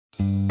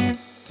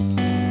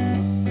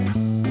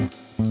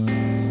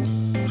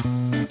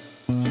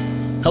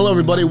Hello,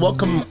 everybody.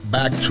 Welcome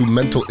back to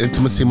Mental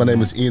Intimacy. My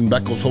name is Ian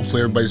Beckles.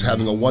 Hopefully, everybody's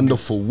having a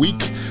wonderful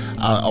week.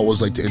 I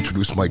always like to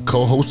introduce my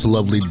co-host, the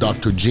lovely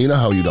Dr. Gina.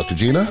 How are you, Dr.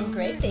 Gina? I'm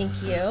great, thank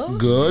you.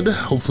 Good.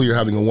 Hopefully, you're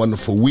having a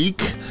wonderful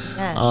week.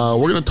 Yes.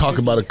 We're going to talk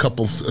about a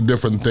couple of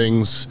different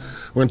things.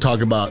 We're going to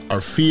talk about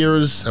our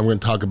fears, and we're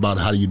going to talk about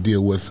how do you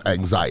deal with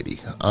anxiety.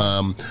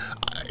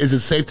 Is it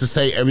safe to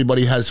say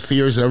everybody has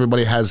fears and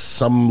everybody has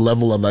some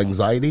level of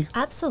anxiety?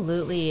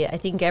 Absolutely. I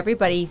think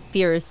everybody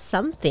fears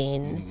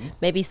something,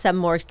 maybe some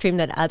more extreme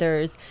than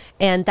others.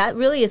 And that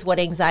really is what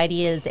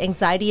anxiety is.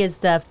 Anxiety is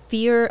the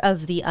fear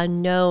of the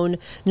unknown,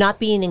 not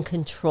being in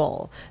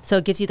control. So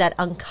it gives you that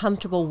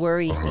uncomfortable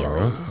worry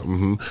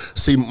feeling.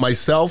 See,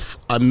 myself,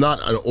 I'm not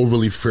an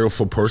overly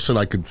fearful person.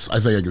 I think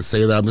I can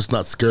say that. I'm just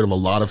not scared of a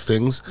lot of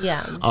things.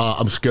 Yeah.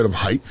 I'm scared of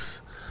heights.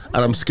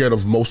 And I'm scared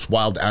of most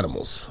wild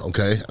animals,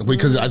 okay?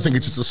 Because I think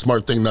it's just a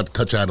smart thing not to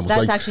touch animals.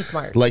 That's actually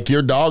smart. Like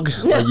your dog,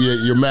 like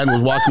your man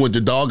was walking with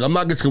your dog. I'm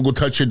not just gonna go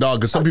touch your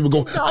dog because some people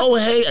go, oh,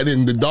 hey, and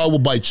then the dog will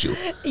bite you.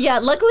 Yeah,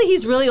 luckily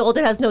he's really old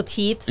and has no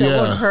teeth, so it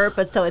won't hurt,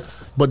 But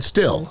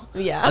still,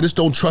 Yeah. I just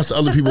don't trust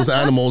other people's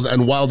animals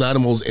and wild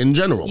animals in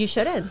general. You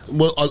shouldn't.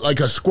 Well,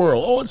 like a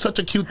squirrel. Oh, it's such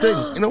a cute thing.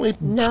 You know,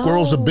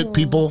 squirrels have bit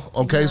people,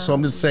 okay? No. So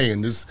I'm just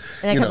saying this.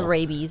 And they have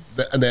rabies.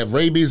 And they have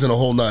rabies and a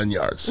whole 9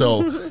 yards.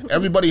 So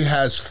everybody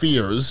has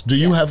fears. Do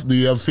you have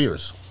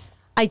fears?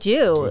 I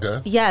do.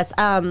 Okay. Yes.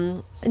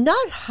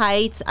 Not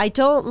heights. I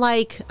don't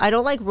like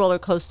roller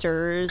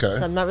coasters.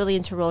 Okay. I'm not really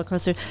into roller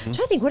coasters. I'm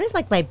trying to think, what is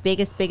like my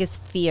biggest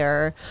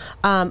fear?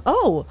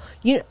 Honestly,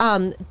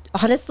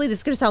 this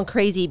is gonna sound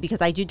crazy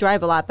because I do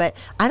drive a lot, but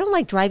I don't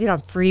like driving on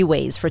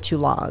freeways for too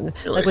long.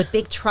 Really? Like with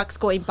big trucks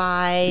going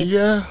by.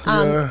 Yeah.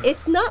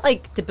 It's not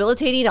like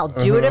debilitating. I'll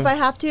do it if I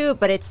have to,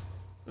 but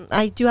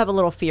I do have a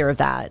little fear of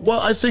that. Well,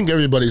 I think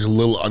everybody's a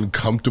little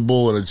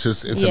uncomfortable, and it's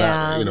just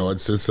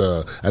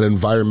an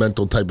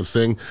environmental type of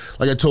thing.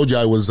 Like I told you,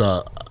 I don't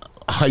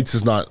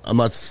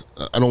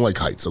like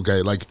heights.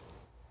 Okay, like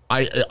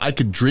I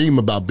could dream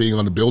about being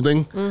on a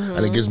building,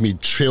 and it gives me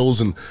chills.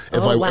 And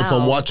if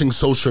I'm watching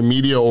social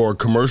media or a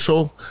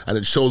commercial and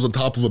it shows the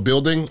top of a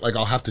building, like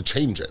I'll have to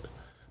change it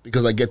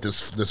because I get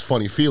this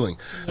funny feeling.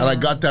 And I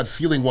got that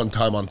feeling one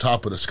time on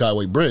top of the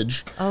Skyway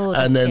Bridge,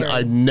 and then scary.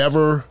 I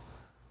never.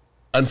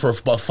 And for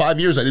about 5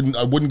 years,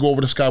 I wouldn't go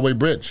over the Skyway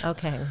Bridge.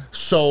 Okay.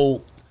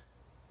 So,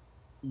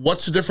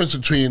 what's the difference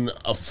between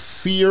a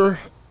fear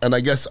and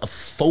I guess a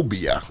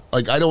phobia?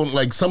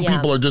 Like some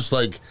people are just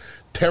like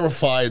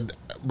terrified,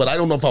 but I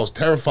don't know if I was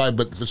terrified,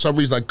 but for some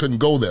reason I couldn't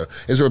go there.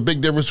 Is there a big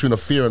difference between a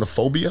fear and a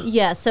phobia?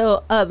 Yeah.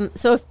 So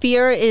a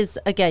fear is,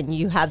 again,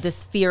 you have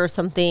this fear of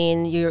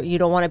something, you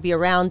don't want to be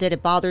around it,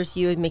 it bothers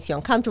you, it makes you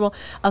uncomfortable.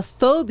 A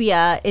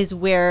phobia is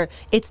where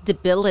it's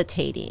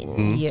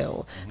debilitating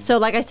you. So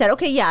like I said,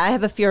 okay, yeah, I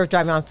have a fear of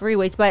driving on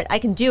freeways, but I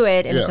can do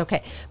it and it's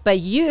okay. But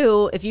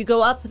if you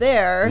go up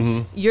there,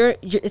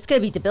 it's going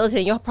to be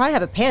debilitating. You'll probably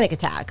have a panic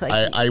attack. Like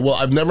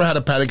I've never had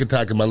a panic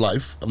attack in my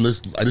life.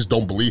 I just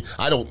don't believe.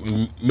 I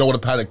don't know what a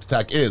panic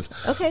attack is.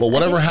 Okay, but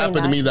whatever I can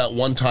happened to me that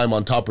one time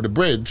on top of the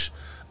bridge,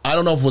 I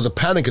don't know if it was a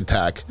panic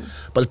attack,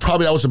 but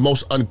probably that was the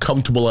most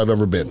uncomfortable I've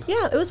ever been.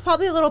 Yeah, it was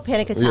probably a little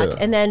panic attack. Yeah.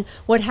 And then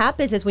what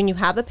happens is when you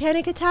have a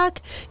panic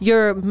attack,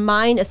 your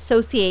mind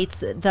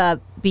associates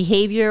the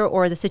behavior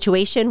or the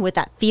situation with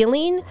that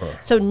feeling.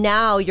 So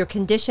now you're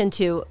conditioned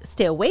to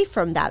stay away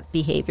from that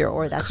behavior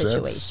or that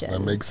situation. That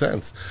makes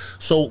sense.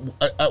 So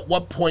at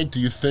what point do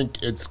you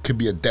think it could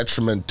be a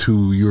detriment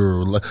to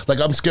your, like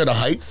I'm scared of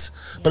heights,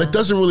 but it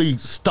doesn't really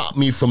stop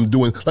me from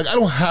doing, like I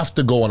don't have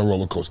to go on a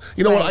roller coaster.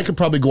 You know what, I could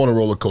probably go on a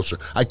roller coaster.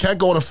 I can't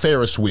go on a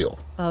Ferris wheel.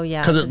 Oh,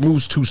 yeah. Because it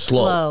moves too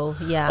slow.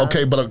 Yeah.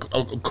 Okay, but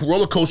a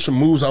roller coaster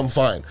moves, I'm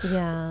fine.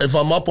 Yeah. If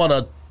I'm up on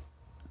a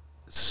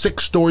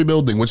 6-story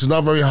building, which is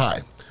not very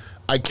high,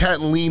 I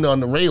can't lean on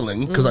the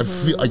railing because I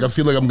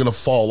feel like I'm gonna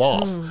fall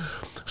off.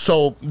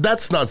 So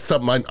that's not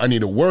something I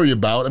need to worry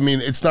about. I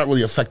mean, it's not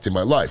really affecting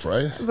my life,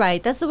 right?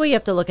 Right. That's the way you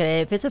have to look at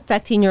it. If it's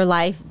affecting your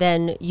life,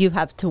 then you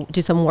have to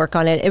do some work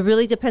on it. It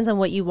really depends on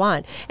what you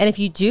want. And if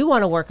you do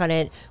want to work on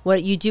it,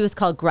 what you do is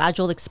called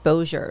gradual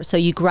exposure. So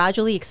you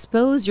gradually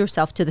expose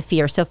yourself to the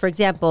fear. So for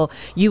example,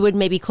 you would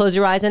maybe close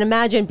your eyes and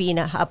imagine being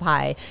up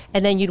high,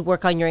 and then you'd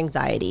work on your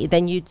anxiety.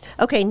 Then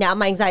okay, now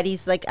my anxiety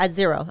is like at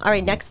 0. All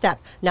right, next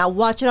step. Now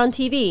watch it on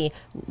TV.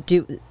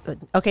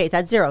 Okay, it's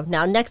at 0.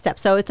 Now next step.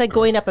 So it's like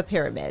going up a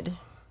pyramid.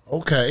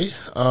 Okay.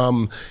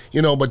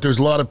 But there's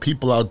a lot of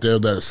people out there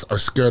that are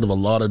scared of a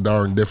lot of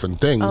darn different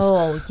things.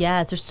 Oh,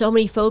 yes. There's so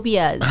many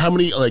phobias. How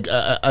many,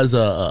 as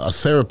a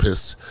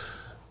therapist,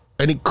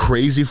 any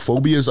crazy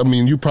phobias? I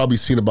mean, you've probably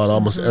seen about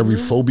almost every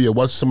phobia.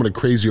 What's some of the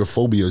crazier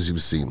phobias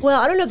you've seen?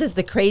 Well, I don't know if this is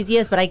the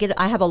craziest, but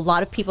I have a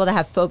lot of people that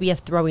have phobia of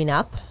throwing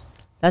up.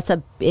 That's a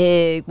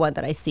big one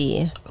that I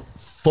see.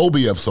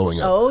 Phobia of throwing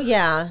up. Oh,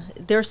 yeah.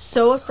 They're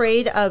so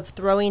afraid of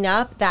throwing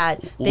up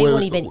that they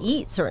won't even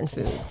eat certain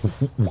foods.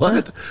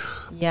 What?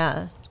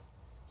 Yeah.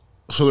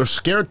 So they're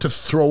scared to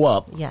throw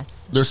up.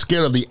 Yes. They're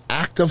scared of the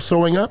act of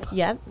throwing up?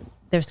 Yep.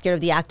 They're scared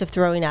of the act of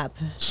throwing up.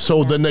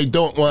 So then they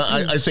don't. Well,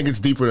 I think it's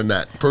deeper than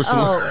that.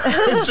 Personally,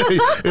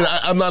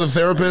 I'm not a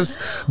therapist,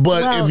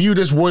 but if you're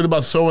just worried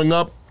about throwing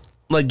up,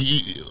 like,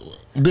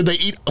 did they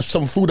eat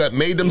some food that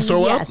made them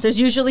throw up? Yes, there's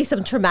usually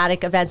some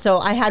traumatic events. So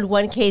I had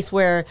one case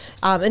where,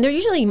 and they're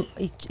usually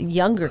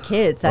younger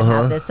kids that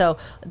have this. So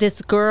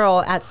this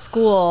girl at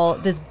school,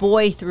 this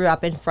boy threw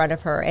up in front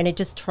of her, and it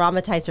just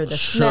traumatized her. The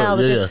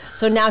smell.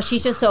 So now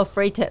she's just so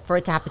afraid for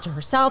it to happen to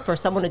herself or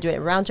someone to do it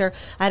around her.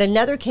 I had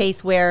another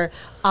case where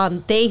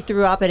they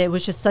threw up, and it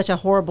was just such a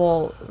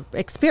horrible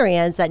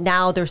experience that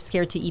now they're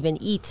scared to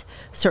even eat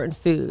certain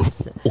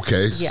foods.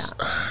 Okay. Yeah.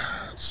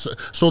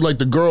 So like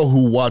the girl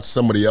who watched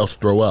somebody else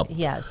throw up.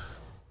 Yes.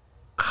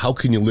 How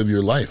can you live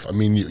your life? I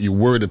mean, you're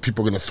worried that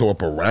people are going to throw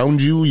up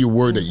around you. You're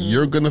worried that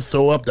you're going to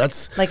throw up.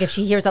 That's like if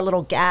she hears that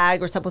little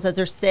gag or someone says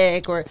they're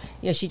sick, or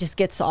she just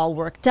gets all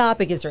worked up.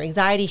 It gives her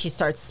anxiety. She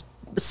starts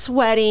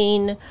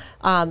sweating.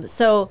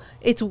 So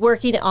it's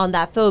working on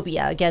that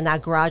phobia. Again,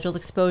 that gradual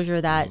exposure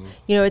that,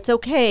 it's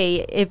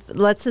okay if,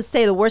 let's just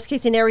say the worst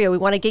case scenario, we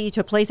want to get you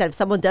to a place that if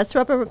someone does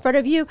throw up in front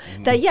of you,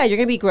 that, you're going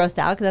to be grossed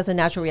out because that's a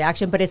natural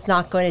reaction, but it's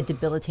not going to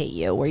debilitate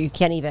you where you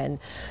can't even,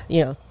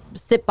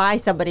 sit by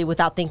somebody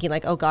without thinking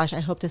like, oh gosh, I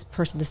hope this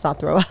person does not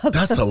throw up.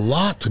 That's a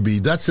lot to be.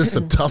 That's just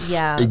a tough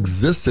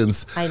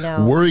existence. I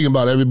know. Worrying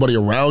about everybody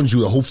around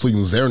you that hopefully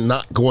they're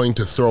not going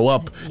to throw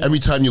up. Every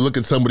time you look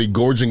at somebody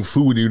gorging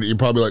food, you're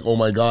probably like, oh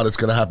my God, it's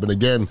going to happen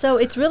again. So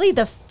it's really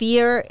the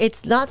fear.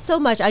 It's not so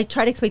much, I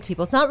try to explain to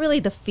people, it's not really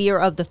the fear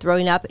of the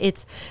throwing up.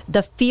 It's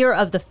the fear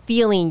of the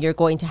feeling you're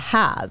going to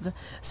have.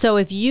 So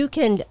if you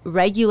can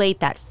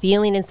regulate that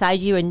feeling inside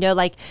you and know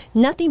like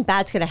nothing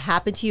bad's going to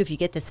happen to you if you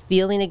get this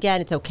feeling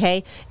again, it's okay.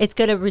 It's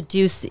going to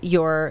reduce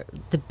your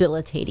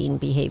debilitating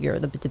behavior,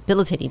 the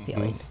debilitating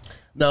feeling.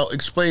 Now,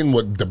 explain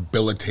what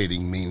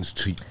debilitating means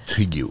to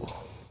you.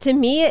 To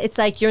me, it's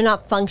like you're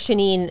not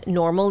functioning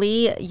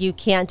normally. You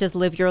can't just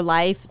live your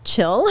life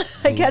chill,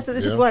 I guess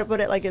if you want to put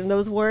it like in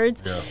those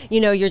words.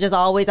 Yeah. You're just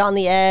always on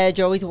the edge.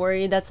 You're always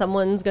worried that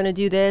someone's going to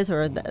do this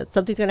or that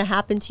something's going to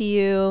happen to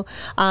you.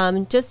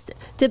 Just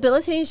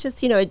debilitating is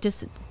just,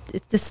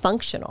 it's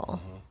dysfunctional.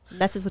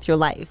 Messes with your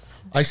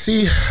life. I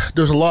see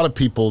there's a lot of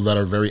people that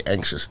are very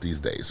anxious these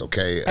days,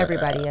 okay?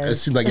 Everybody is. It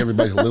seems like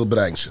everybody's a little bit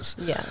anxious.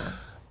 Yeah.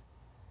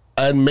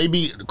 And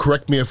maybe,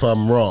 correct me if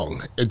I'm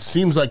wrong, it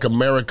seems like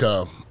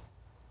America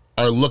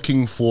are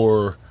looking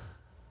for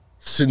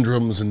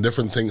syndromes and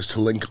different things to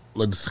link,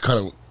 like, to kind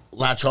of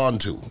latch on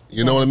to.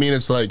 You know what I mean?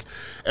 It's like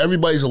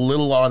everybody's a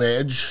little on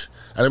edge.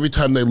 And every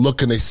time they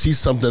look and they see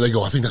something, they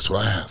go, I think that's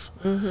what I have.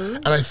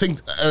 And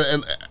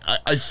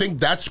I think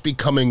that's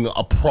becoming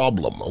a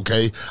problem,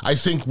 okay? I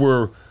think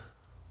we're,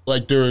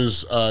 like,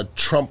 there's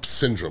Trump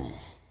syndrome.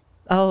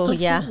 Oh,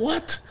 yeah.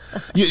 What?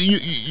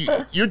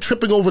 You're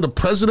tripping over the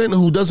president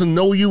who doesn't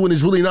know you and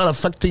is really not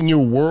affecting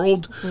your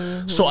world.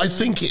 So I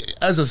think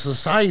as a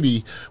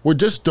society, we're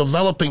just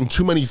developing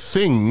too many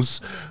things.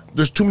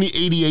 There's too many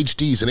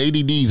ADHDs and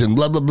ADDs and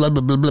blah, blah, blah,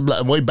 blah, blah, blah, blah.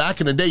 And way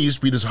back in the day, it used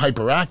to be this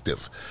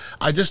hyperactive.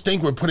 I just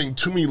think we're putting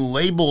too many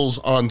labels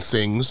on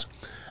things.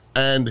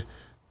 And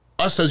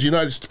us as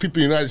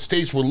people in the United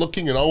States, we're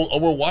looking and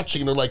we're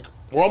watching and they're like,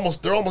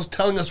 they're almost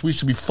telling us we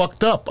should be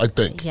fucked up, I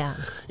think. Yeah.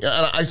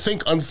 And I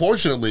think,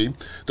 unfortunately,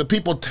 the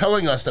people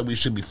telling us that we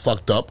should be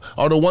fucked up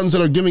are the ones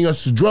that are giving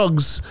us the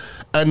drugs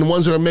and the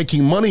ones that are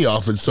making money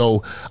off it.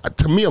 So,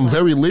 to me, I'm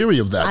very leery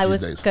of that these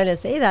days. I was going to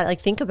say that.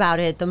 Like, think about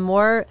it. The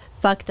more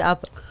fucked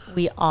up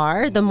we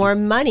are, the more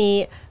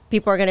money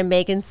people are going to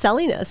make in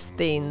selling us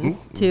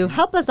things to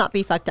help us not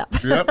be fucked up.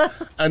 Yep.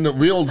 And the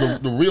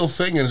real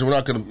thing is, we're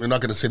not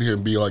going to sit here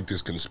and be like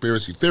this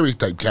conspiracy theory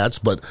type cats,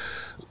 but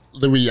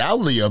the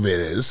reality of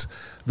it is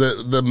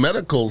the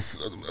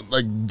medicals,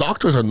 like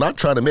doctors are not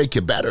trying to make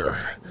you better.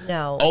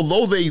 No.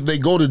 Although they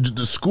go to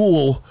the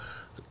school,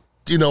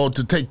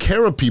 to take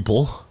care of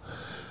people,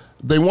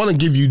 they want to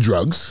give you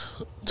drugs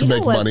to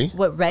make money.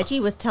 What Reggie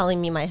was telling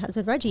me, my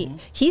husband Reggie,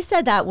 he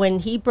said that when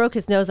he broke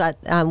his nose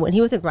when he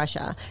was in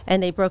Russia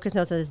and they broke his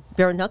nose at this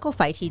bare knuckle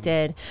fight he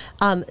did,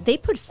 they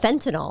put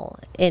fentanyl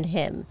in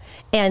him,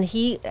 and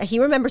he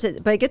remembers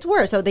it, but it gets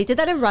worse. So they did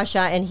that in Russia,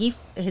 and his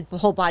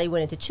whole body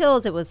went into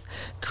chills. It was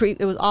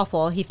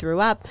awful. He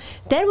threw up.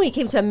 Then when he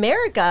came to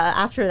America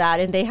after that,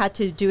 and they had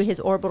to do his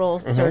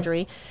orbital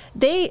surgery,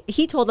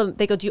 he told them,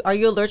 they go, are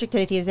you allergic to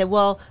anything? He said,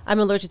 well,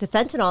 I'm allergic to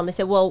fentanyl. And they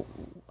said, well,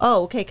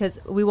 oh, okay, because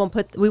we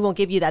won't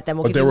give you that then.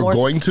 We'll but give they you were more.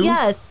 going to?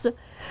 Yes.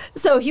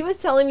 So he was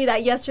telling me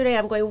that yesterday.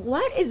 I'm going,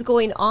 what is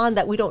going on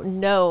that we don't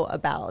know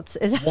about?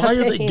 Why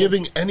are they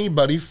giving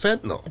anybody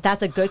fentanyl?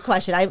 That's a good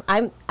question.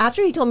 I'm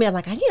after he told me, I'm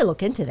like, I need to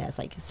look into this.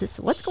 Like,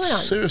 what's going on?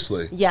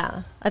 Seriously.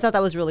 Yeah. I thought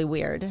that was really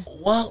weird.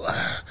 Well,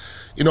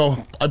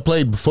 I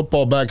played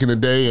football back in the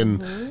day,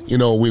 and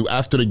we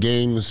after the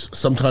games,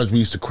 sometimes we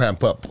used to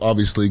cramp up,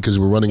 obviously, because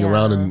we're running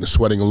around and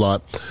sweating a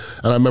lot.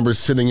 And I remember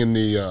sitting in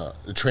the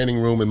training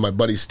room, and my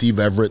buddy Steve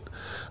Everett,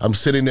 I'm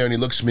sitting there, and he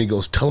looks at me, and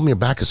goes, "Tell him your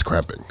back is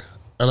cramping."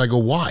 And I go,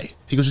 "Why?"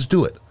 He goes, "Just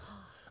do it."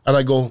 And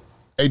I go,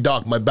 hey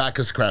doc, my back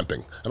is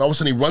cramping. And all of a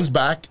sudden he runs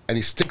back and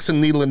he sticks a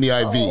needle in the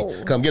IV.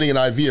 Because I'm getting an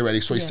IV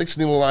already. So he sticks a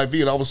needle in the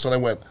IV and all of a sudden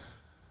I went,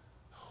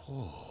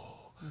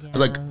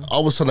 like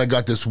all of a sudden I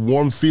got this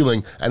warm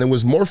feeling and it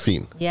was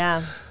morphine. Yeah.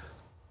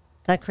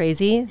 Is that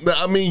crazy?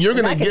 I mean, you're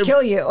going to give...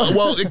 kill you.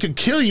 Well, it could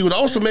kill you and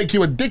also make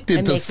you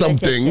addicted to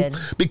something.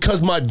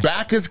 Because my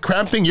back is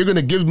cramping, you're going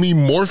to give me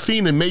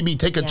morphine and maybe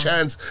take a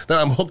chance that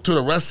I'm hooked to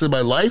the rest of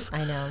my life?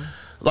 I know.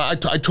 I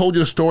told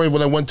you a story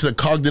when I went to the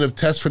cognitive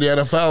test for the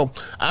NFL.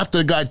 After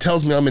the guy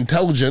tells me I'm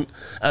intelligent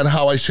and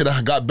how I should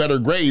have got better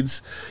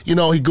grades, he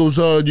goes,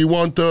 "Do you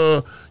want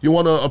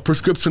a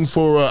prescription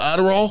for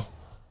Adderall?"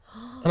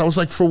 And I was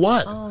like, "For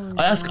what?" Oh, no.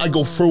 I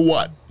go, "For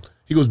what?"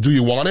 He goes, "Do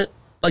you want it?"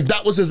 Like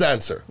that was his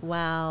answer.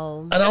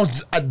 Wow. And I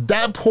was at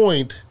that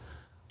point,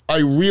 I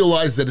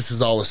realized that this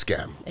is all a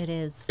scam. It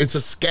is. It's a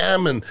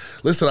scam. And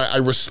listen, I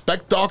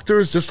respect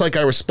doctors just like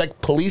I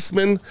respect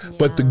policemen,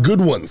 but the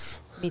good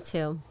ones. Me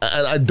too.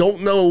 And I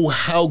don't know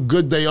how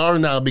good they are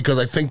now because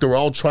I think they're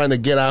all trying to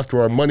get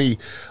after our money,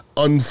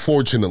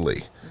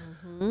 unfortunately.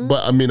 Mm-hmm.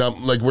 But I mean,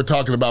 we're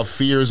talking about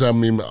fears. I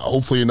mean,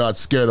 hopefully you're not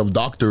scared of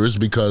doctors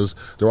because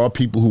there are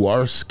people who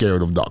are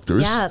scared of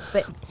doctors. Yeah,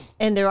 but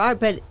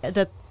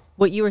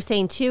what you were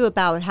saying too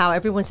about how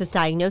everyone's just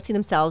diagnosing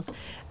themselves.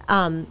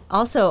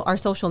 Also, our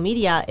social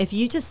media, if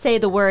you just say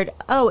the word,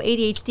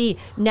 ADHD,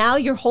 now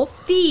your whole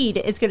feed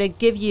is going to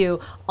give you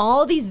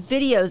all these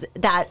videos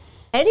that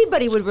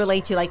anybody would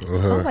relate to, like,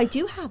 I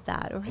do have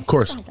that. Or of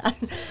course.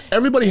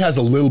 Everybody has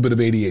a little bit of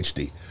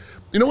ADHD.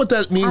 You know what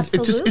that means?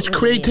 Absolutely. It's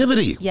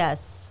creativity.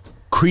 Yes.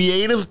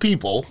 Creative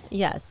people.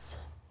 Yes.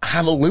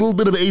 Have a little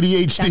bit of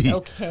ADHD. That's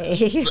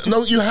okay.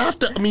 No, you have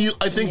to. I mean,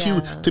 I think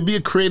to be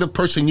a creative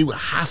person, you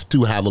have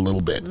to have a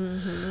little bit.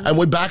 Mm-hmm. And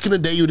when back in the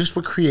day, you just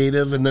were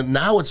creative, and then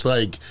now it's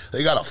like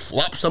they gotta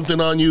flop something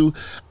on you,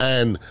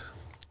 and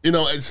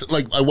it's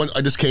like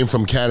I just came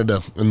from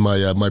Canada, and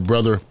my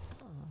brother,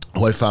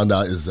 who I found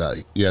out is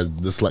he has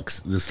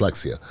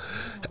dyslexia,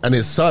 and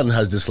his son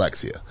has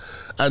dyslexia.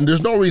 And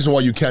there's no reason why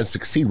you can't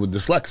succeed with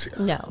dyslexia.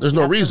 No, there's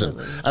no reason.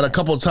 And a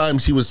couple of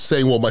times he was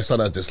saying, well, my son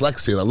has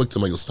dyslexia. And I looked at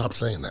him and I go, stop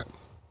saying that.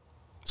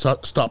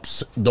 Stop.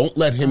 Don't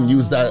let him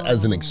use that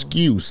as an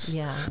excuse.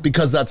 Yeah.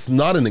 Because that's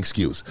not an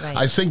excuse. Right.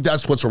 I think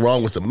that's what's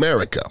wrong with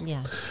America.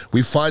 Yeah.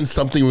 We find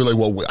something, we're like,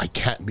 well, I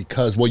can't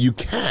because, well, you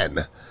can.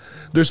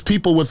 There's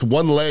people with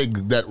one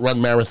leg that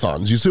run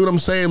marathons. You see what I'm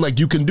saying? Like,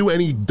 you can do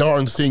any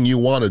darn thing you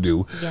want to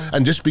do. Yes.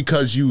 And just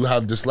because you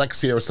have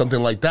dyslexia or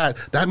something like that,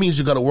 that means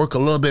you got to work a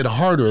little bit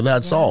harder.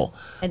 That's all.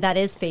 And that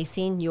is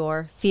facing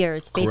your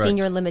fears, facing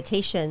your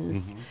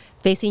limitations,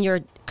 facing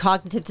your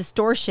cognitive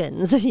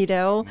distortions.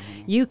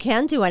 You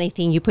can do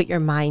anything you put your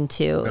mind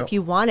to if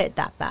you want it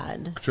that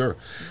bad. Sure.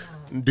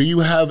 Do you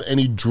have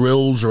any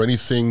drills or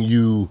anything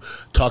you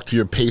talk to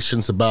your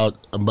patients about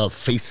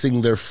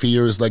facing their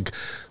fears? Like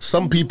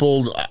some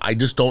people, I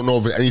just don't know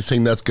of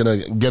anything that's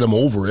going to get them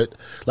over it.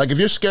 Like if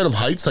you're scared of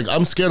heights, like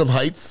I'm scared of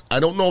heights, I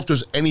don't know if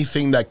there's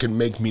anything that can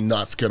make me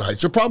not scared of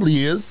heights. There probably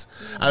is.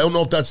 I don't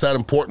know if that's that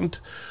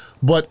important.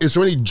 But is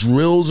there any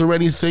drills or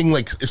anything?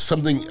 Like, it's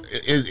something,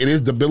 it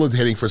is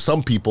debilitating for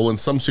some people in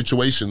some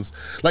situations.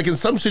 Like in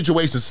some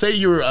situations, say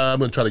you're, I'm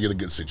going to try to get a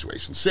good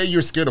situation. Say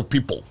you're scared of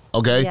people,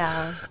 okay?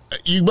 Yeah.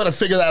 You better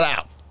figure that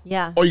out.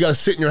 Yeah. Or you got to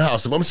sit in your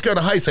house. If I'm scared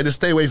of heights, I just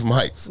stay away from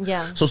heights.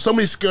 Yeah. So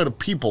somebody's scared of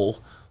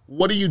people.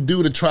 What do you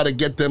do to try to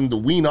get them to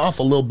wean off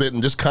a little bit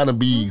and just kind of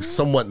be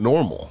somewhat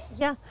normal?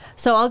 Yeah.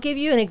 So I'll give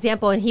you an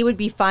example, and he would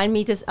be fine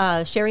me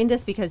sharing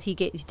this because he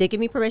did give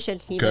me permission.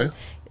 He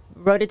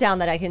wrote it down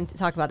that I can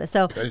talk about this.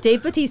 So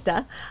Dave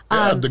Bautista.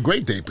 The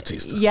great Dave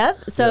Bautista.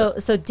 Yep.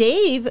 So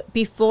Dave,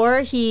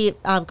 before he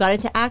got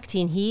into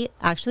acting, he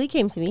actually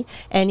came to me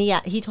and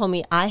he told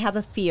me, I have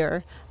a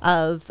fear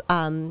of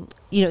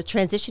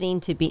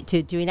transitioning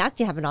to doing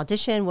acting. I have an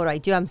audition. What do I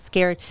do? I'm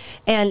scared.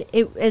 And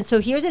so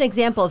here's an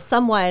example of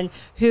someone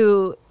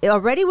who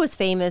already was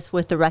famous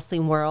with the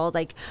wrestling world.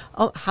 Like,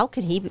 how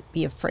can he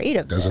be afraid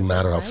of Doesn't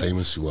matter how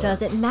famous you are.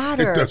 Doesn't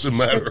matter. It doesn't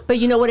matter. But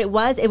you know what it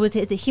was? It was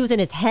he was in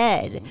his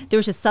head. There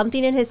was just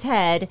something in his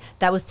head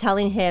that was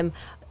telling him,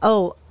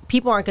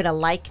 people aren't going to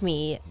like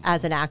me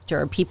as an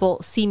actor.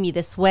 People see me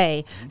this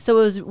way.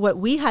 So what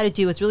we had to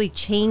do was really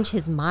change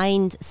his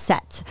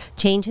mindset,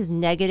 change his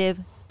negative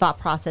thought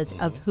process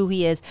of who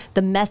he is,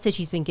 the message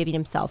he's been giving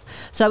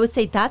himself. So I would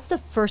say that's the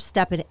first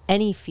step in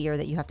any fear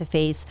that you have to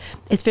face,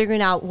 is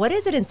figuring out what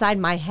is it inside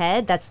my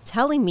head that's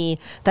telling me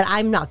that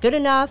I'm not good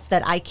enough,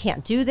 that I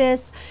can't do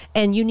this,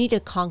 and you need to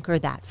conquer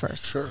that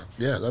first. Sure.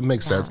 Yeah, that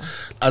makes sense.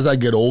 As I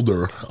get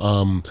older,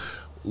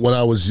 when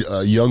I was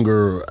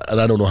younger, and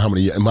I don't know how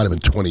many, it might have been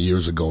 20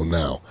 years ago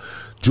now,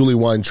 Julie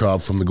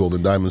Weintraub from the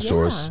Golden Diamond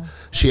Source,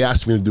 she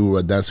asked me to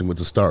do Dancing with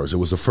the Stars. It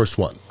was the first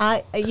one.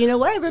 You know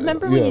what? I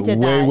remember when you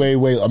did that.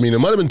 Way. I mean, it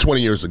might have been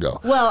 20 years ago.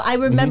 Well, I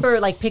remember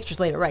like pictures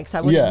later, right? Because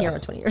I wasn't here in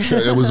 20 years. Sure,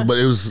 it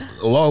was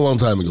a long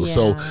time ago. Yeah.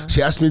 So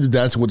she asked me to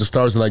Dancing with the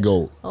Stars, and I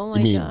go,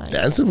 you mean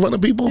dance in front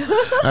of people?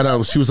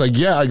 And she was like,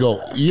 yeah. I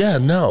go, yeah,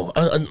 no,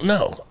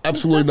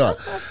 absolutely not.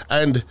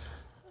 And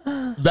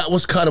that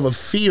was kind of a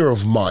fear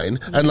of mine.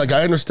 And like,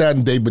 I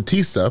understand Dave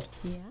Bautista.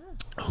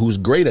 who's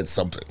great at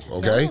something,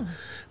 okay? Yeah.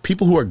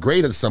 People who are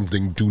great at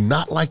something do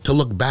not like to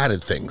look bad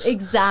at things.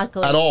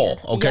 Exactly. At all,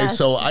 okay? Yes.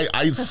 So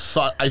I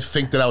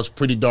think that I was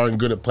pretty darn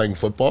good at playing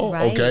football,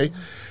 right. Okay?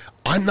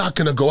 I'm not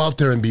going to go out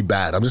there and be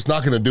bad. I'm just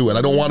not going to do it.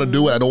 I don't want to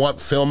do it. I don't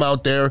want film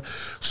out there.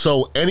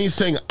 So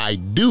anything I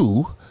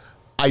do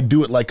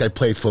it like I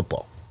played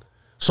football.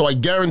 So I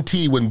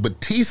guarantee when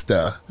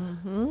Batista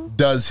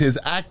does his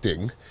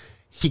acting,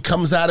 he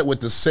comes at it with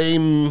the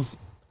same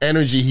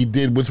energy he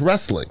did with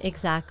wrestling.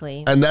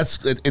 Exactly. And it's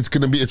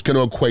going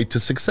to equate to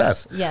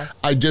success. Yes.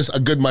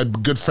 My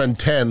good friend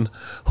Ten,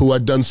 who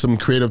I've done some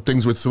creative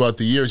things with throughout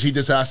the years, he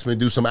just asked me to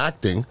do some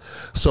acting.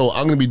 So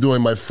I'm going to be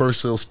doing my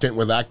first little stint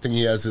with acting.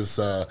 He has this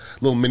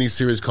little mini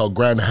series called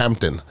Grand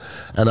Hampton,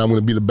 and I'm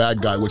going to be the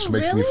bad guy, which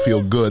makes me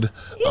feel good.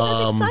 Yeah,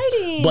 that's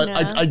exciting. But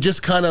I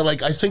just kind of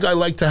I think I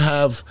like to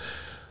have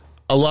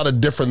a lot of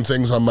different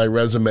things on my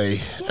resume,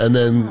 and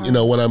then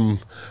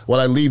when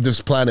I leave this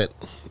planet,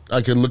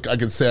 I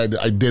can say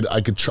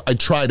I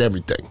tried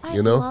everything. I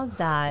love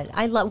that.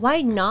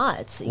 Why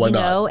not? Why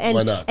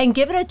not? And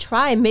give it a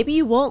try. Maybe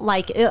you won't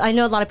like it. I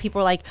know a lot of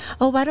people are like,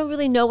 oh, I don't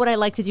really know what I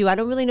like to do. I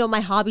don't really know what my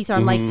hobbies are.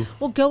 I'm like,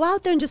 well, go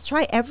out there and just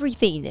try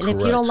everything. And if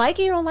you don't like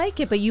it, you don't like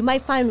it. But you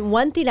might find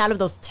one thing out of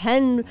those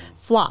 10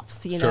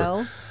 flops, you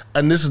know?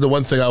 And this is the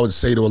one thing I would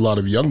say to a lot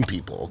of young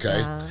people, okay?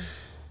 Yeah.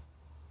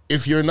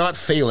 If you're not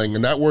failing,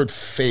 and that word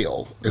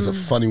fail is a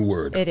funny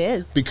word. It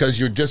is. Because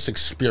you're just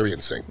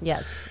experiencing.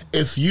 Yes.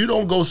 If you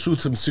don't go through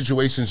some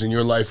situations in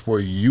your life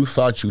where you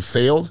thought you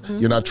failed,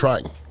 you're not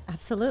trying.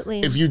 Absolutely.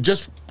 If you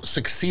just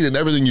succeed in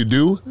everything you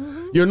do,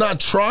 you're not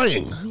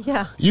trying.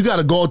 Yeah. You got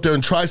to go out there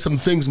and try some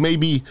things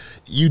maybe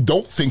you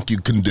don't think you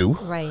can do.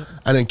 Right.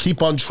 And then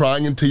keep on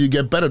trying until you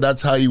get better.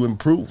 That's how you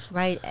improve.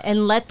 Right.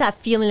 And let that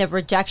feeling of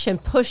rejection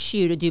push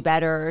you to do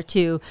better,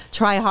 to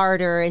try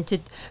harder,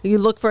 and you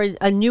look for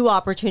a new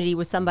opportunity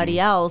with somebody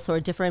else or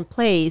a different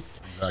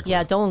place. Exactly.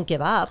 Yeah, don't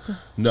give up.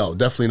 No,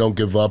 definitely don't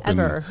give up.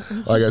 Ever.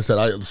 And like I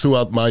said,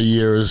 throughout my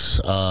years,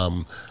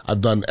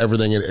 I've done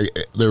everything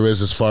there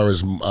is as far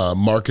as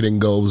marketing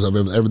goes.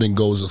 Everything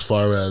goes as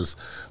far as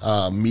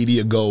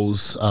media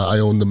goes. I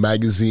owned the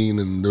magazine,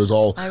 and there was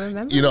all. I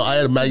remember. I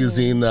had a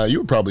magazine. You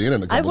were probably in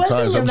it a couple of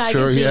times. I'm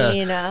magazine. sure.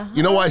 Yeah.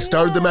 You know why I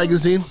started the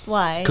magazine?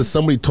 Why? Because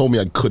somebody told me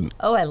I couldn't.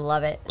 Oh, I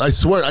love it. I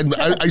swear.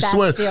 I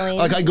swear. Feeling.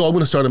 Like I go, I'm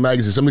going to start a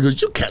magazine. Somebody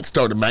goes, you can't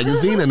start a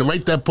magazine, and right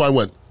at that point I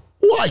went,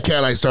 why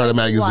can't I start a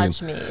magazine?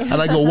 Watch me.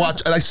 And I go,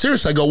 watch. And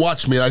I go,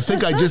 watch me. And I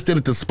think I just did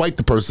it to spite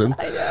the person.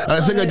 And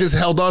I think I just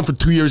held on for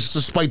 2 years just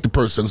to spite the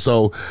person.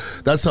 So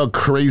that's how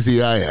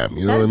crazy I am.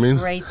 You know what I mean?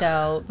 That's great,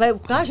 though.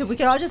 But gosh, if we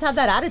could all just have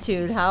that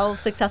attitude, how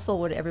successful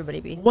would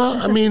everybody be? Well,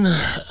 I mean,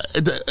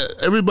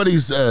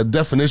 everybody's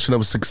definition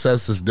of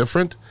success is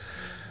different.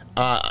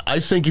 I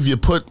think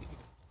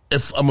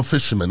if I'm a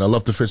fisherman, I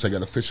love to fish. I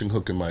got a fishing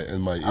hook in my ear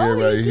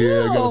right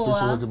here. I got a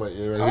fishing hook in my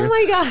ear right here. Oh,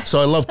 my God.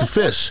 So I love to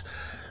fish.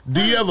 Do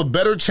you have a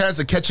better chance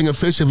of catching a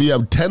fish if you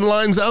have 10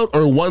 lines out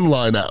or 1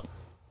 line out?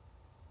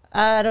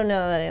 I don't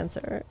know that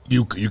answer.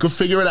 You can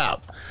figure it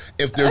out.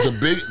 If there's a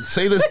big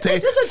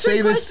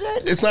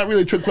it's not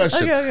really a trick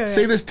question. Okay.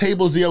 Say this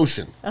table's the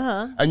ocean,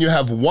 and you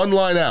have 1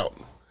 line out.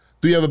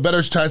 Do you have a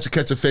better chance to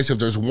catch a fish if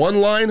there's 1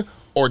 line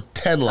or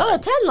 10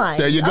 lines? Oh, 10 lines.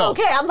 There you go.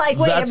 Okay, I'm like,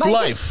 wait. That's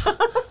life.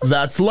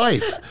 That's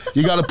life.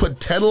 You got to put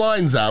 10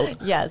 lines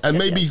out. Yes. And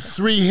maybe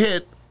 3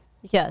 hit.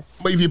 Yes.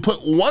 But if you put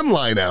 1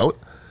 line out,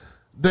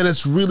 then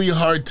it's really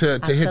hard to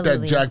hit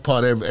that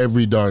jackpot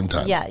every darn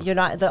time. Yeah,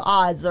 the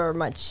odds are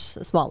much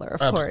smaller,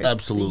 of course.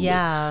 Absolutely.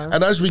 Yeah.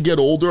 And as we get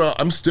older,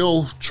 I'm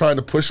still trying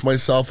to push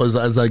myself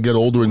as I get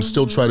older and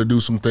still try to do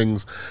some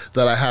things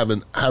that I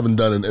haven't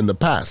done in the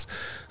past.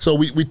 So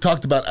we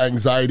talked about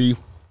anxiety.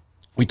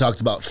 We talked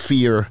about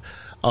fear.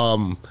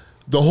 The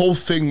whole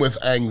thing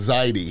with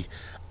anxiety,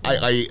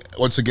 I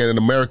once again, in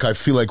America, I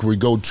feel like we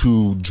go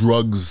to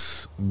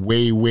drugs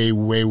way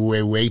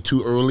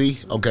too early.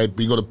 Okay,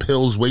 we go to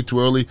pills way too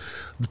early.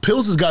 The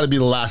pills has got to be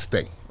the last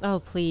thing. Oh,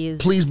 please.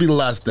 Please be the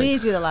last thing.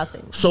 Please be the last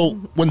thing. So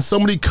when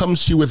somebody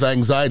comes to you with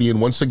anxiety,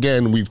 and once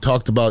again, we've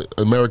talked about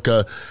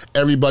America,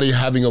 everybody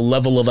having a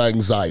level of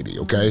anxiety,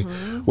 okay?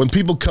 When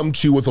people come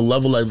to you with a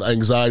level of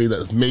anxiety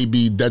that may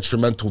be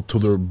detrimental to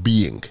their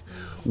being,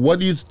 what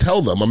do you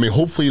tell them? I mean,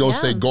 hopefully you don't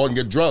say go and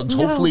get drugs.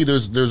 No. Hopefully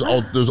there's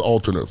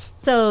alternatives.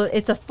 So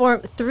it's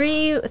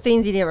 3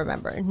 things you need to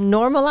remember: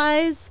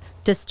 normalize,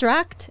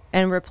 distract,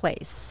 and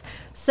replace.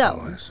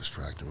 So,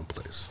 distract, and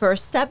replace.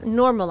 First step,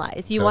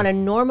 normalize. You want to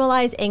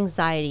normalize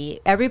anxiety.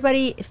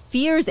 Everybody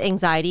fears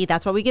anxiety.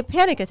 That's why we get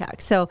panic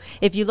attacks. So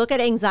if you look at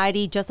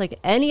anxiety just like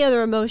any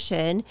other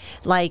emotion,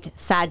 like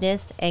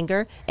sadness,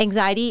 anger,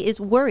 anxiety is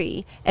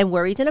worry. And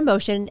worry is an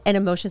emotion, and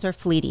emotions are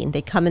fleeting.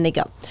 They come and they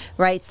go,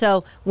 right?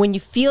 So when you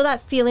feel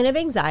that feeling of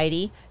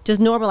anxiety,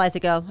 just normalize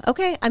it. Go,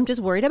 okay, I'm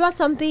just worried about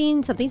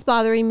something. Something's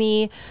bothering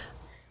me.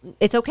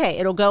 It's okay.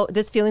 It'll go.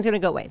 This feeling's going to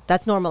go away.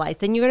 That's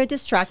normalized. Then you're going to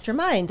distract your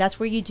mind. That's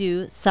where you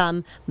do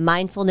some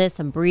mindfulness,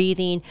 some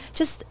breathing.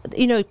 Just,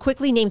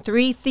 quickly name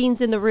 3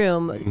 things in the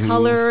room,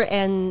 color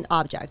and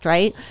object,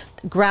 right?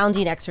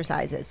 grounding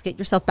exercises. Get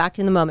yourself back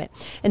in the moment.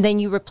 And then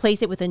you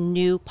replace it with a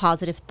new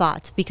positive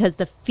thought, because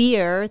the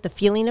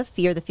feeling of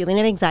fear, the feeling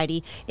of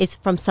anxiety is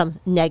from some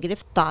negative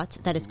thought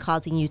that is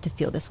causing you to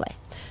feel this way.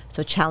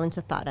 So challenge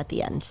the thought at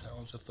the end.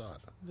 Challenge the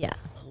thought. Yeah.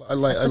 I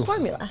like the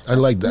formula. I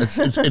like that.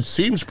 It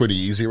seems pretty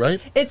easy,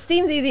 right? It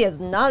seems easy. It's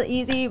not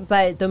easy,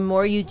 but the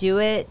more you do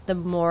it, the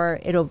more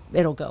it'll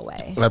go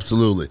away.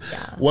 Absolutely.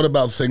 Yeah. What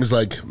about things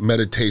like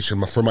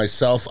meditation? For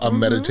myself, I'm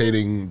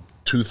meditating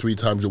 2-3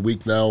 times a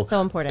week now.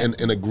 So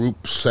important. In a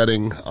group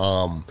setting.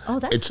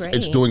 That's great.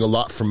 It's doing a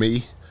lot for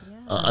me.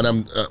 And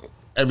I'm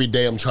every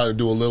day I'm trying to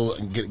do a little,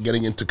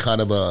 getting into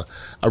kind of a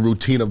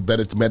routine of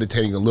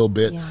meditating a little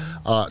bit.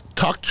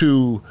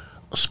 Yeah.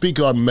 Speak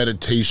on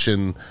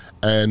meditation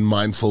and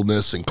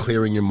mindfulness and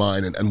clearing your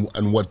mind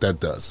and what that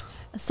does.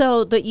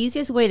 So the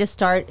easiest way to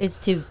start is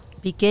to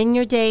begin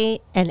your day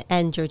and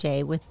end your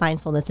day with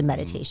mindfulness and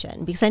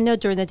meditation. Because I know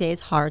during the day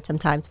it's hard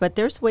sometimes, but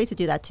there's ways to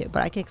do that too.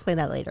 But I can explain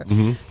that later.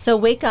 So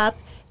wake up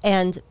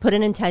and put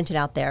an intention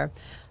out there.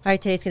 All right,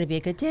 today's going to be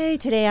a good day.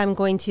 Today I'm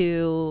going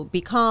to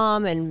be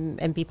calm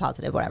and be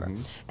positive, whatever.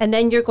 And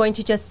then you're going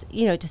to just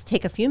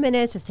take a few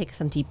minutes, just take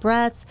some deep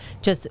breaths,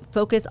 just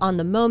focus on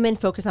the moment,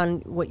 focus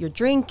on what you're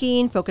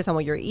drinking, focus on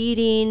what you're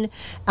eating,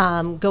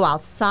 go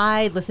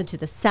outside, listen to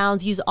the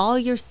sounds, use all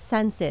your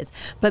senses.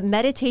 But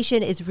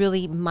meditation is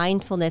really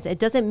mindfulness. It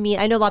doesn't mean,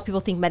 I know a lot of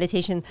people think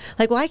meditation,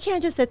 like, well, I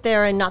can't just sit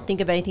there and not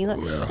think of anything. Like,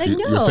 no.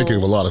 You're thinking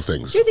of a lot of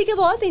things. You're thinking of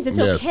a lot of things. It's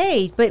Yes.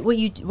 okay. But what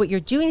you're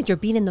doing is you're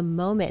being in the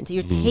moment.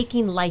 You're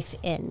taking life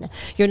in.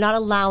 You're not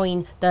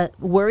allowing the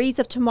worries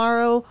of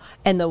tomorrow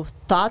and the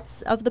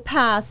thoughts of the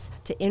past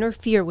to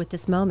interfere with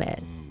this moment.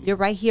 You're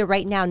right here,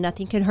 right now.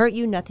 Nothing can hurt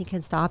you. Nothing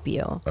can stop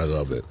you. I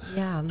love it.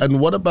 Yeah. And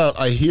what about,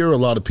 I hear a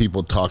lot of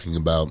people talking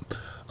about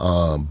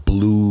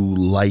blue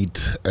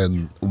light,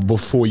 and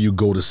before you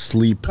go to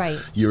sleep, Right.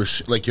 You're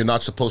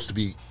not supposed to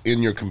be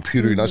in your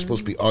computer. You're not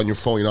supposed to be on your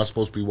phone. You're not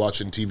supposed to be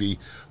watching TV.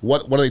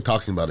 What are they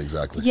talking about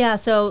exactly? Yeah,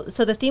 so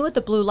the thing with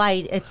the blue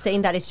light, it's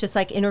saying that it's just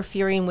like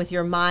interfering with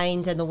your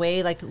mind and the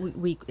way like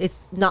we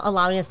it's not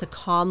allowing us to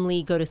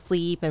calmly go to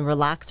sleep and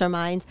relax our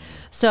minds.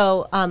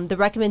 So the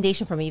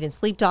recommendation from even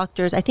sleep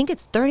doctors, I think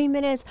it's 30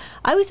 minutes.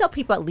 I always tell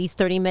people at least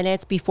 30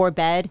 minutes before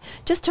bed.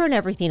 Just turn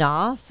everything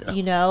off.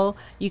 Yeah.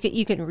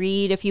 You can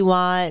read if you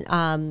want.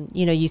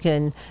 You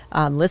can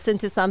listen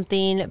to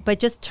something, but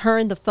just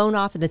turn the phone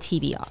off and the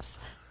TV off.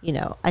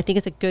 I think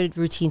it's a good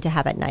routine to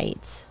have at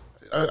night.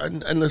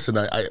 And listen,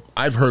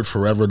 I've heard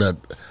forever that,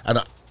 and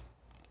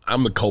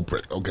I'm the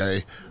culprit.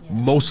 Okay,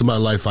 most of my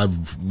life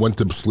I've went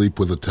to sleep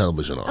with the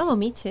television on. Oh,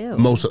 me too.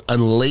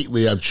 And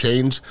lately I've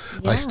changed.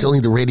 But I still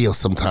need the radio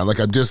sometimes. Like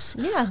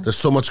there's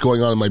so much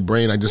going on in my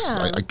brain. I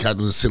can't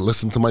just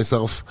listen to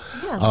myself.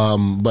 Yeah.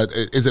 But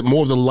is it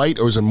more the light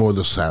or is it more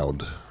the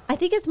sound? I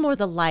think it's more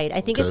the light.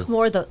 I think it's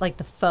more the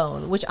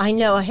phone, which I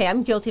know, hey,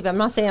 I'm guilty, but I'm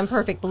not saying I'm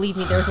perfect. Believe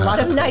me, there's a lot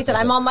of nights that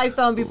I'm on my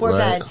phone before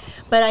bed.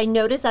 But I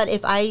notice that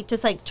if I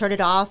just turn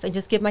it off and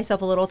just give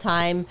myself a little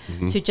time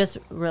to just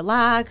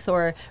relax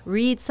or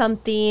read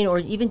something or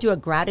even do a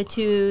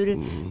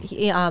gratitude,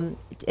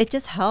 it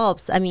just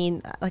helps. I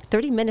mean,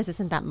 30 minutes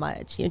isn't that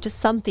much. Just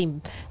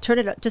something.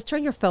 Just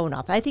turn your phone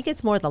off. I think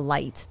it's more the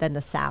light than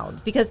the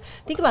sound, because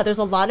think about it, there's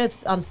a lot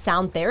of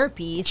sound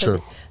therapy.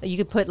 So you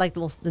could put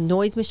the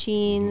noise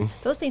machine.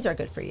 Those things are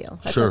good for you.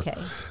 That's okay.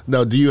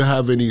 Now, do you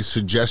have any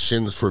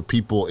suggestions for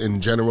people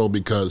in general?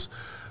 Because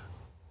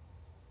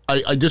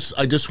I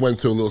just went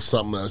through a little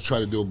something I was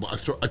trying to do.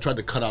 I tried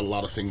to cut out a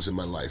lot of things in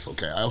my life.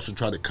 Okay, I also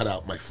tried to cut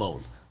out my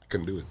phone. I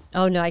couldn't do it.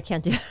 Oh no, I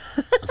can't do it.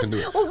 I can do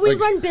it. Well, we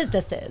run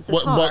businesses.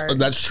 It's hard.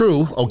 That's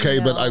true.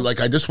 Okay, but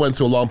I just went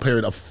through a long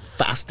period of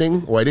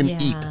fasting where I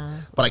didn't eat,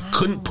 but I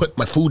couldn't put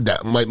my food down,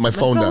 my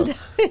phone down.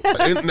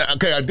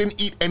 Okay, I didn't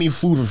eat any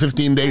food for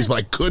 15 days, but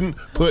I couldn't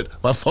put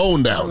my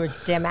phone down. We're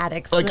damn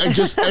addicts.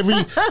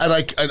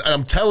 And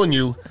I'm telling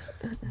you,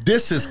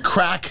 this is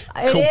crack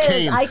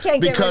cocaine. I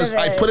can't get because rid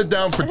of it. I put it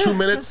down for 2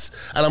 minutes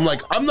and I'm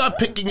like, I'm not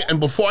picking it, and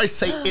before I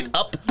say it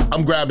up,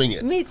 I'm grabbing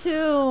it. Me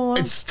too.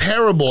 It's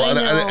terrible, and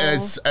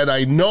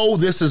I know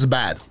this is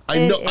bad.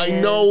 I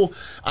know.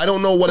 I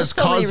don't know what it's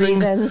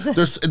causing.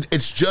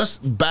 It's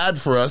just bad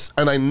for us,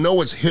 and I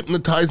know it's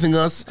hypnotizing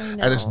us,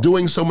 and it's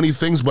doing so many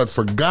things. But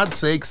for God's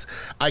sakes,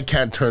 I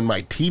can't turn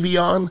my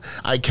TV on.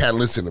 I can't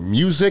listen to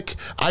music.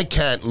 I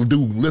can't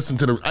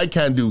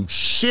do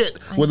shit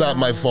without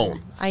my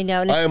phone. I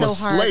know, and it's I am so a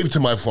slave to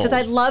my phone. Because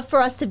I'd love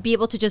for us to be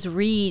able to just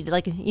read,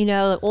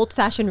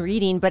 old-fashioned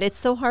reading, but it's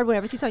so hard when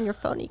everything's on your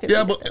phone. You can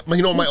but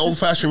you know what my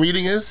old-fashioned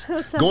reading is?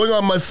 Going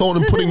on my phone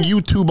and putting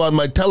YouTube on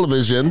my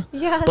television.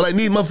 Yes. But I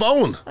need my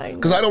phone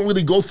because I don't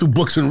really go through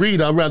books and read.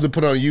 I'd rather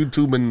put it on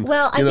YouTube and.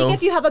 Well, I think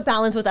if you have a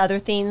balance with other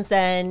things,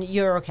 then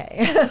you're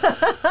okay.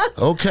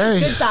 Okay.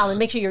 Good balance.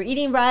 Make sure you're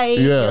eating right.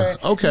 Yeah.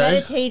 You're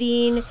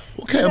meditating.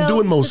 Okay, I'm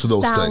doing most of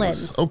those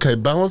balance. things. Okay,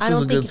 balance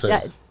is a good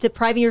thing.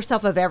 depriving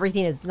yourself of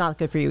everything is not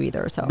good for you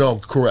either. So No,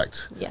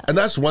 correct. Yeah. And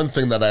that's one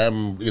thing that I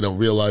am,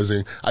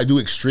 realizing. I do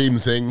extreme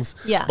things.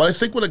 Yeah. But I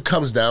think when it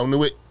comes down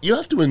to it, you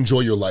have to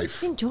enjoy your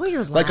life. enjoy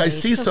your life. Like I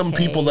see It's some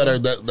okay. people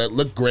that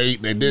look great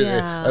and they did,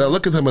 Yeah. and I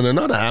look at them and they're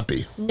not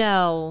happy.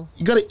 No,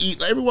 You got to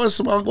eat every once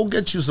in a while. Go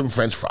get you some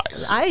French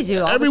fries. I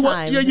do all the Everyone,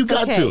 time. yeah, you It's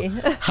got okay.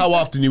 to. How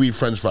often you eat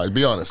French fries?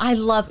 Be honest. I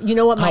love. You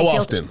know what? My How guilt-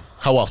 often?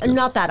 How often?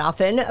 Not that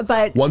often,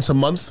 but Once a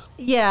month?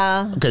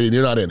 yeah. Okay,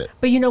 you're not in it.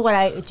 But you know what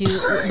I do?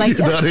 Like,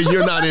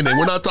 You're not in it.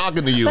 We're not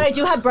talking to you. but I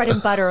do have bread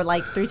and butter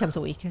like 3 times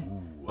a week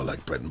I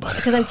like bread and butter.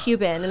 because I'm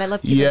Cuban and I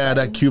love Cuban Yeah, bread.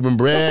 that Cuban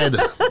bread.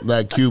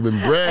 That Cuban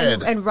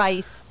bread. and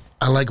rice.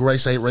 I like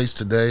rice. I ate rice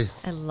today.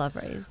 I love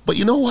rice. But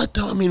you know what,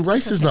 though? I mean,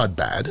 rice is not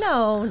bad.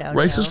 No.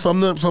 Rice is from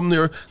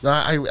their.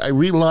 I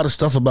read a lot of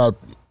stuff about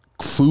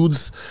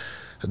foods.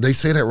 They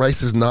say that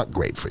rice is not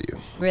great for you.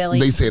 Really?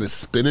 They say that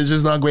spinach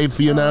is not great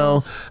for you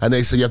now, and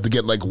they say you have to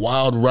get like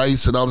wild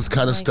rice and all this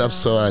kind of stuff.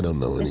 So I don't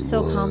know anymore. It's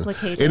so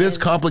complicated. It is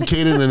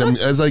complicated, and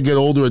as I get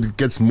older, it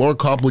gets more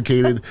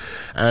complicated,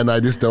 and I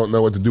just don't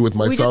know what to do with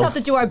We just myself. have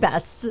to do our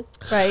best,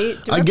 right?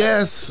 Do I our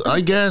guess,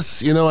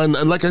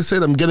 and like I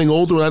said, I'm getting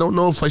older, and I don't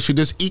know if I should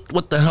just eat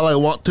what the hell I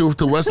want to for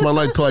the rest of my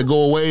life till I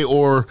go away,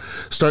 or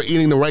start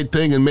eating the right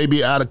thing and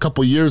maybe add a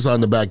couple years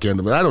on the back end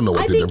of it. I don't know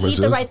what I the think difference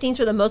eat the is. right things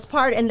for the most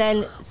part, and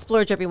then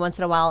splurge every once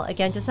in a while.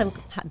 Again, just some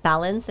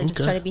balance and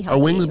just try to be healthy.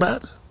 Are wings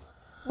bad?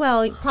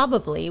 Well,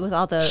 probably with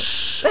all the.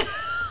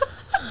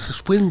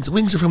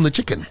 Wings are from the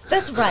chicken.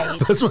 That's right.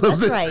 That's what I'm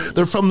saying. right.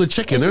 They're from the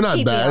chicken. It's They're a not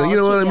cheap bad. meal, You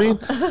know what I mean?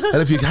 cheap meal.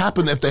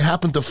 And if they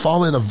happen to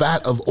fall in a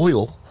vat of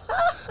oil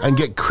and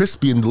get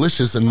crispy and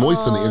delicious and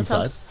moist on the Oh, that inside,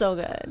 sounds so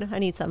good. I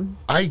need some.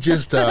 I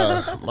just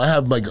I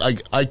have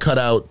I cut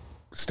out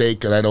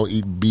steak and I don't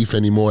eat beef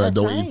anymore. That's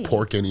I don't eat right.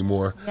 pork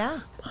anymore. Yeah.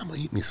 I'm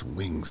gonna eat me some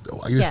wings though.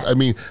 Yes. I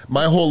mean,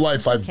 my whole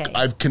life okay.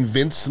 I've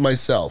convinced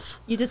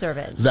myself You deserve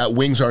it. that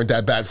wings aren't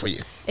that bad for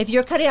you. If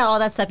you're cutting out all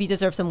that stuff, you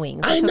deserve some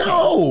wings. I That's okay.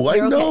 know,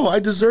 You're I know. okay. I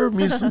deserve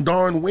me some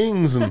darn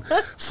wings, and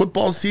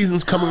football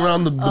season's coming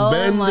around the Oh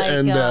bend, my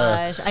and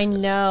gosh, I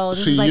know.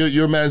 This see, is like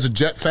your man's a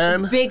Jet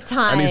fan, big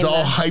time. and he's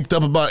all hyped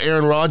up about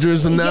Aaron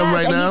Rodgers and them yes,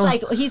 right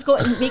and now.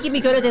 he's making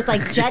me go to this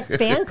like Jet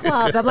fan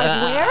club. I'm like,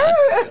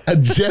 where? A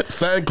Jet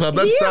fan club.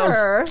 That Here.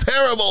 sounds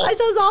terrible. That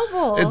sounds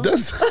awful. It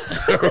does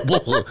sound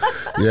terrible.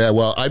 Yeah,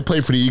 well, I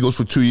played for the Eagles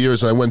for 2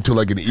 years, and I went to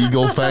like an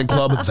Eagle fan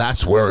club.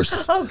 That's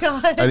worse. Oh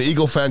God. An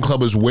Eagle fan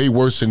club is way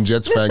worse than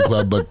Jets fan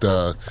club, but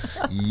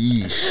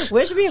yeesh.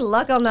 Wish me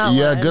luck on that one.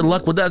 Yeah, good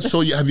luck with that.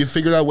 So, have you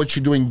figured out what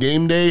you're doing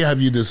game day?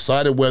 Have you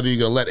decided whether you're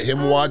gonna let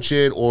him watch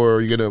it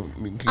or you're gonna,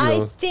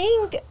 I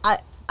think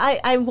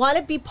I want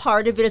to be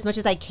part of it as much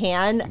as I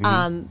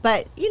can,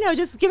 but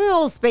just give him a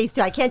little space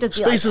too. I can't just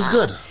be Space like, is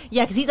good.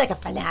 Yeah, because he's like a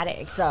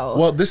fanatic. So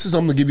Well, I'm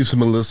gonna give you some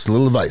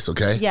little advice,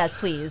 okay? yes,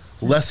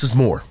 please. Less is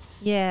more.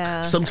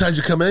 Yeah. Sometimes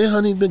you come, hey,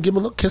 honey, then give him a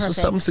little kiss or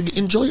Perfect. something to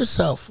enjoy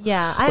yourself.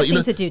 Yeah, I have But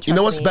things to do, You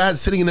know trust what's me. bad?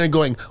 Sitting in there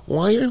going,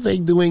 why are they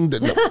doing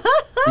that?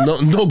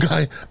 No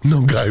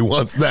guy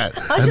wants that.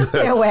 I'll just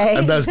stay away.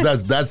 And that's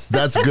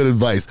good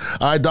advice.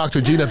 All right,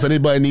 Dr. Gina, if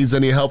anybody needs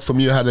any help from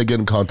you, how do they get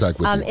in contact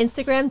with you?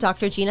 Instagram,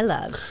 Dr. Gina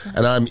Love.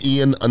 And I'm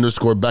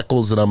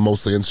Ian_Beckles, and I'm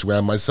mostly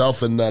Instagram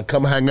myself. And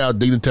come hang out,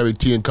 Dignitary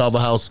Tea and Kava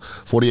House,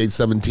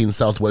 4817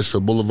 Southwest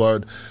Shore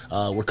Boulevard.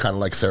 We're kind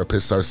of like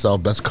therapists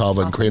ourselves, best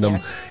kava and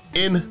kratom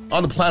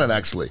on the planet,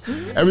 actually.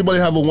 Everybody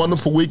have a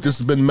wonderful week. This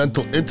has been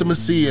Mental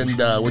Intimacy, and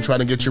we're trying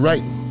to get you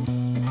right.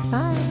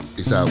 Bye.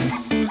 Peace out.